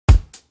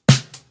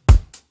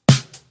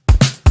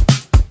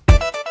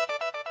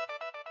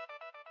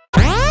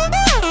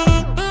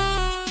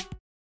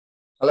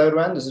Hello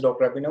everyone, this is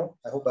Dr. Abhinav.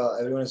 I hope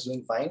everyone is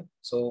doing fine.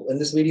 So in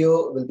this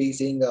video, we'll be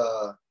seeing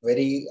a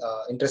very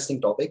interesting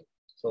topic.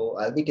 So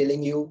I'll be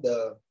telling you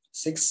the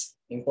 6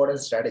 important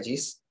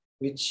strategies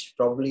which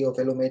probably your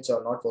fellow mates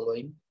are not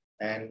following.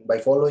 And by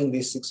following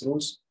these 6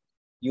 rules,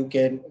 you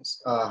can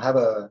have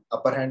a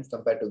upper hand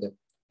compared to them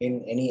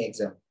in any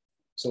exam.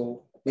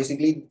 So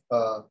basically,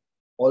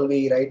 all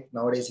we write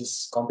nowadays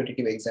is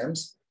competitive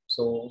exams.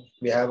 So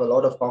we have a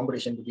lot of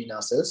competition between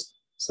ourselves.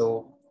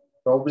 So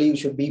probably you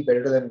should be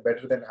better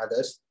than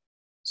others.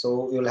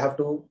 So you'll have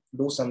to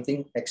do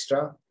something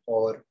extra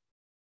or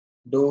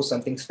do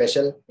something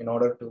special in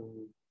order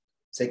to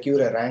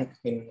secure a rank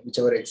in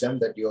whichever exam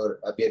that you're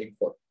appearing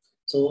for.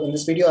 So in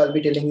this video, I'll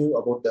be telling you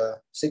about the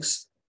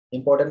 6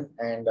 important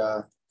and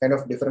kind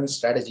of different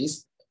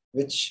strategies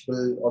which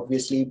will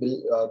obviously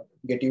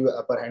get you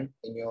upper hand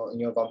in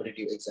your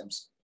competitive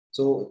exams.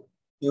 So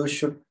you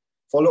should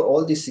follow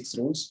all these 6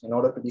 rules in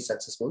order to be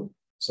successful.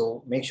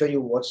 So make sure you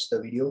watch the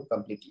video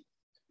completely.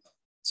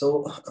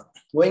 So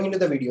going into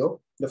the video,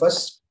 the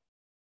first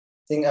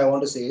thing I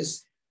want to say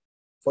is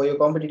for your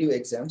competitive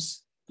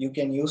exams, you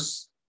can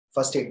use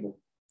first aid book.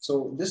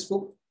 So this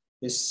book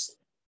is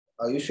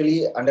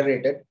usually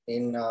underrated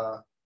in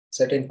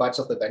certain parts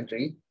of the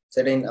country,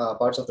 certain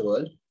parts of the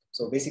world.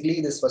 So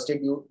basically this first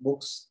aid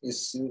books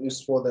is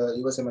used for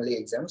the USMLE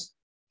exams,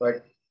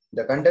 but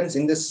the contents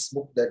in this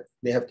book that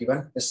they have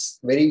given is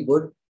very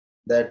good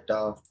that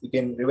you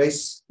can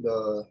revise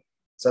the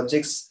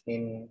subjects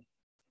in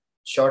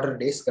shorter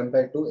days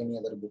compared to any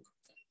other book.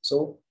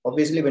 So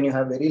obviously when you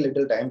have very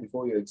little time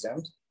before your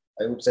exams,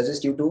 I would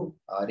suggest you to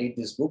read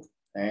this book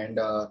and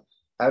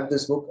have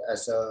this book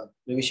as a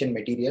revision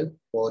material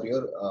for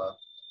your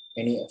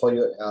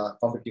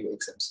competitive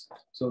exams.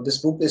 So this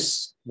book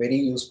is very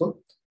useful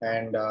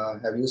and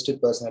I've used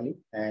it personally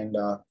and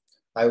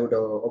I would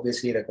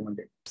obviously recommend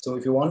it. So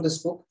if you want this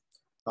book,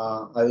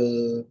 I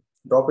will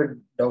drop it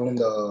down in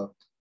the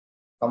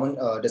comment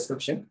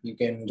description. You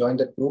can join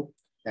that group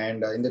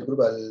and in that group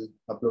I'll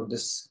upload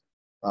this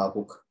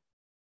book.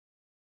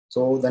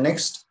 So the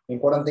next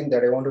important thing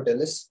that I want to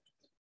tell is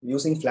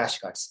using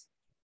flashcards.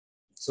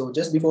 So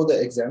just before the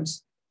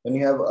exams, when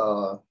you have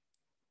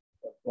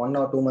 1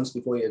 or 2 months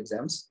before your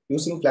exams,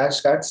 using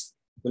flashcards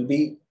will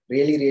be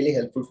really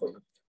helpful for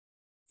you.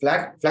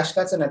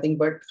 Flashcards are nothing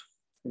but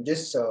you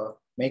just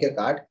make a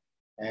card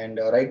and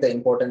write the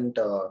important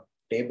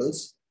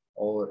tables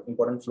or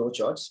important flow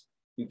charts.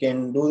 You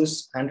can do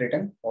this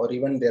handwritten, or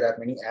even there are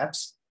many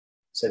apps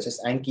such as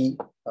Anki.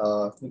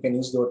 You can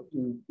use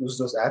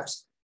those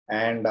apps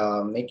and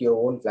make your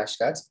own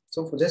flashcards.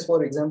 So just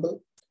for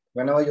example,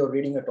 whenever you're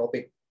reading a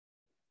topic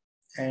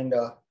and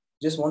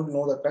just want to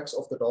know the crux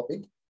of the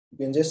topic, you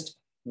can just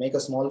make a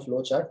small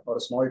flowchart or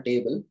a small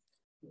table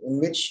in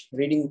which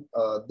reading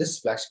this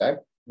flashcard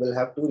will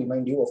have to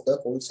remind you of the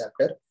whole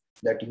chapter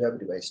that you have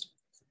revised.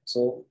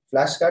 So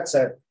flashcards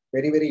are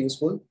very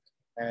useful,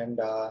 and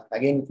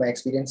again, with my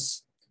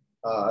experience,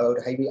 I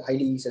would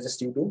highly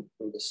suggest you to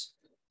do this.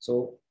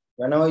 So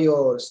whenever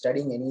you're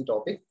studying any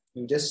topic,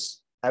 you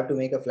just have to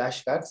make a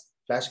flashcard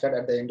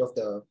at the end of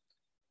the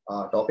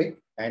topic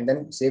and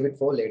then save it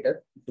for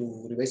later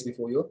to revise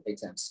before your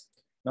exams.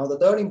 Now, the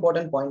third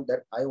important point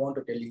that I want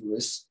to tell you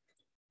is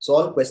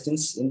solve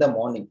questions in the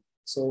morning.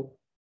 So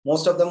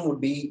most of them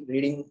would be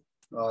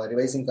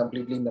revising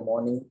completely in the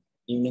morning,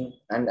 evening,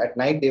 and at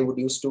night they would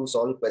use to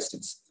solve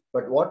questions.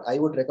 But what I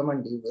would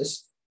recommend you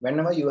is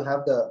whenever you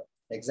have the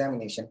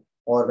examination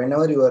or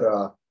whenever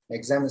your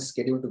exam is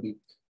scheduled to be,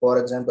 for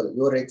example,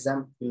 your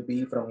exam will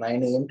be from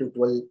 9 a.m. to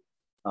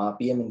 12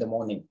 p.m. in the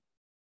morning.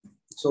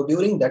 So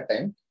during that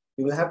time,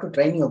 you will have to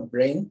train your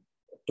brain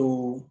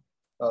to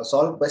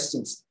solve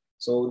questions.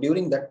 So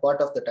during that part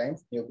of the time,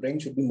 your brain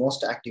should be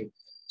most active.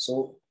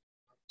 So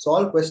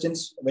solve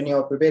questions when you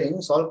are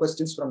preparing, solve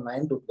questions from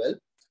 9 to 12,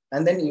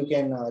 and then you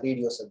can read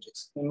your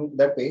subjects. In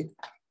that way,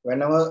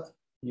 whenever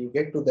you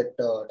get to that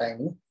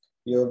timing,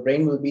 your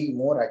brain will be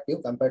more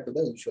active compared to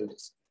the usual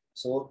days.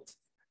 So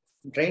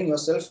train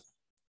yourself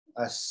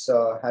as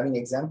having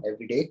exam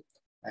every day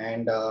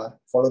and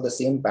follow the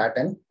same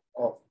pattern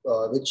of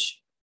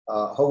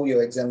how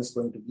your exam is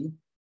going to be.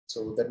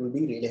 So that will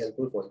be really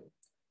helpful for you.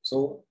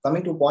 So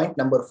coming to point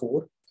number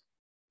 4,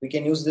 we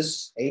can use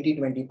this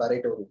 80-20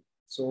 Pareto rule.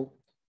 So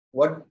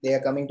what they are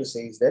coming to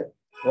say is that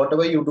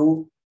whatever you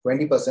do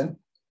 20%,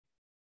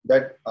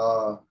 that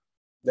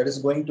is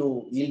going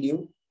to yield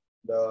you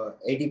the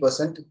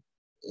 80%.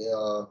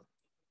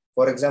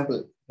 For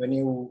example, when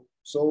you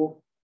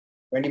sow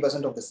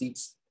 20% of the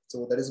seeds,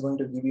 so that is going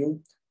to give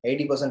you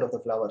 80% of the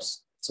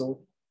flowers.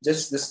 So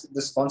just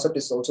this concept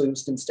is also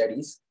used in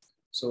studies.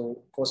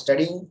 So for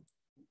studying,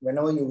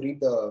 whenever you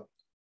read the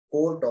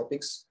core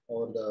topics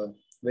or the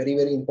very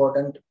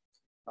important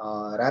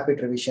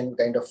rapid revision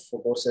kind of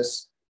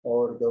courses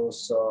or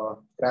those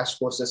crash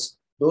courses,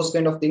 those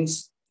kind of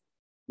things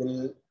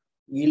will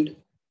yield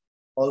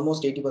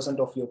almost 80%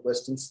 of your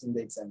questions in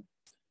the exam.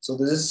 So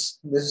this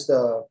is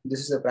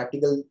a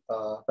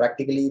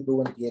practically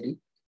proven theory.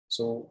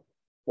 So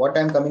what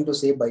I'm coming to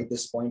say by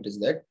this point is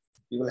that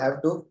you will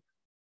have to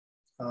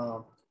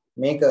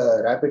make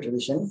a rapid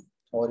revision,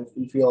 or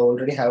if you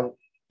already have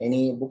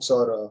any books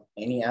or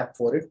any app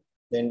for it,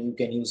 then you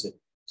can use it.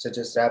 Such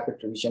as rapid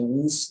revision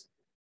means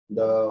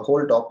the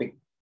whole topic,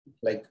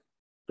 like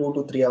 2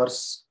 to 3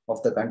 hours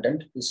of the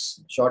content,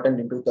 is shortened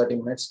into 30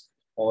 minutes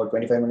or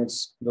 25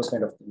 minutes, those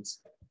kind of things.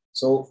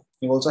 So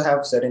you also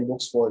have certain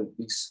books for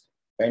these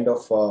kind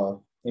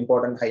of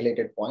important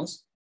highlighted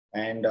points.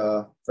 And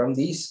from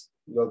these,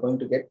 you are going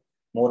to get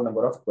more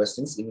number of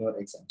questions in your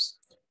exams.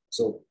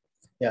 So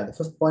yeah, the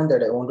fifth point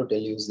that I want to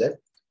tell you is that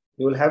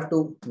you will have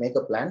to make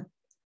a plan,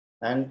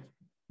 and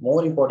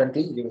more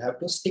importantly, you will have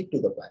to stick to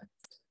the plan.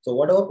 So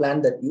whatever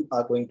plan that you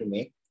are going to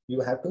make,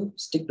 you have to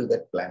stick to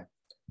that plan.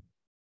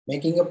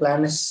 Making a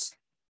plan is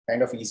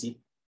kind of easy,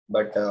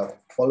 but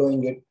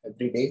following it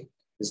every day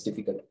is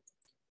difficult.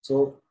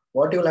 So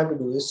what you'll have to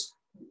do is,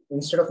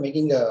 instead of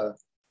making a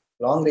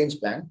long range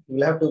plan,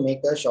 you'll have to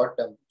make a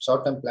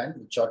short-term plan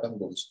with short-term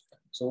goals.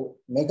 So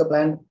make a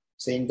plan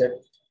saying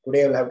that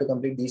today I'll have to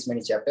complete these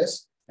many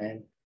chapters,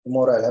 and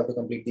tomorrow I'll have to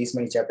complete these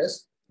many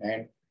chapters.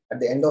 And at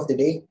the end of the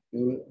day,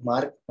 you will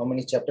mark how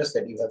many chapters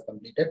that you have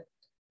completed.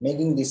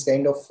 Making this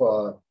kind of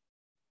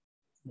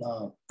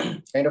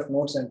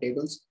notes and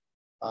tables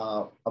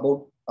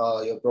about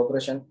your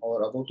progression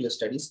or about your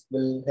studies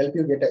will help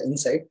you get an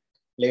insight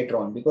later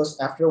on, because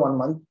after 1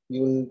 month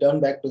you will turn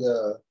back to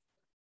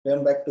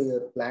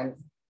your plan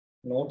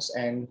notes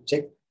and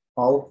check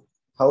how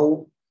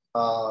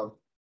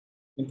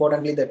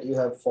importantly that you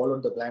have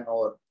followed the plan,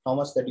 or how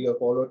much that you have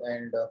followed,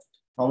 and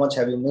how much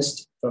have you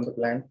missed from the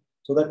plan,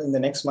 so that in the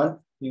next month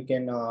you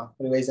can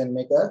revise and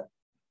make a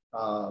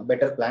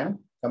better plan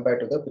compared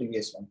to the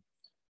previous one.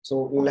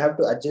 So you will have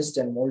to adjust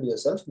and mold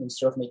yourself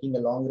instead of making a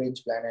long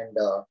range plan and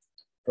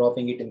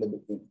dropping it in the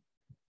beginning.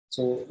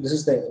 So this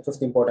is the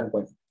fifth important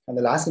point. And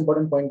the last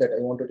important point that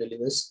I want to tell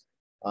you is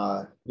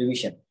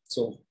revision.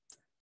 So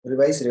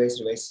revise.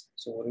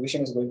 So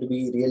revision is going to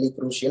be really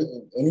crucial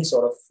in any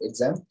sort of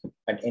exam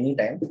at any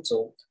time.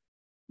 So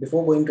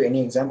before going to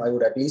any exam, I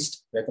would at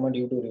least recommend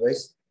you to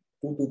revise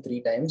 2 to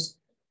 3 times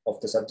of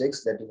the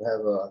subjects that you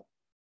have,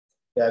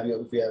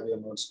 if you have your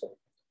notes for.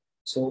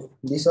 So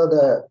these are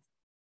the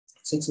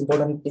 6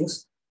 important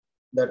things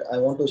that I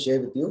want to share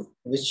with you,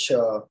 which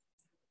will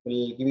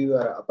give you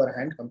an upper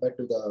hand compared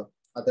to the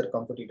other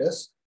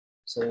competitors.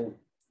 So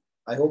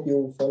I hope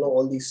you follow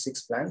all these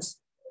 6 plans,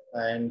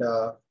 and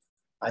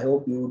I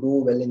hope you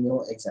do well in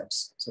your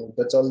exams. So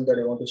that's all that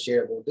I want to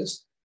share about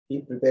this.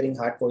 Keep preparing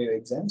hard for your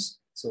exams.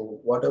 So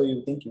whatever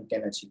you think you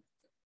can achieve.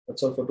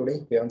 That's all for today.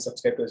 If you haven't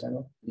subscribed to the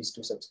channel, please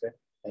do subscribe.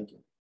 Thank you.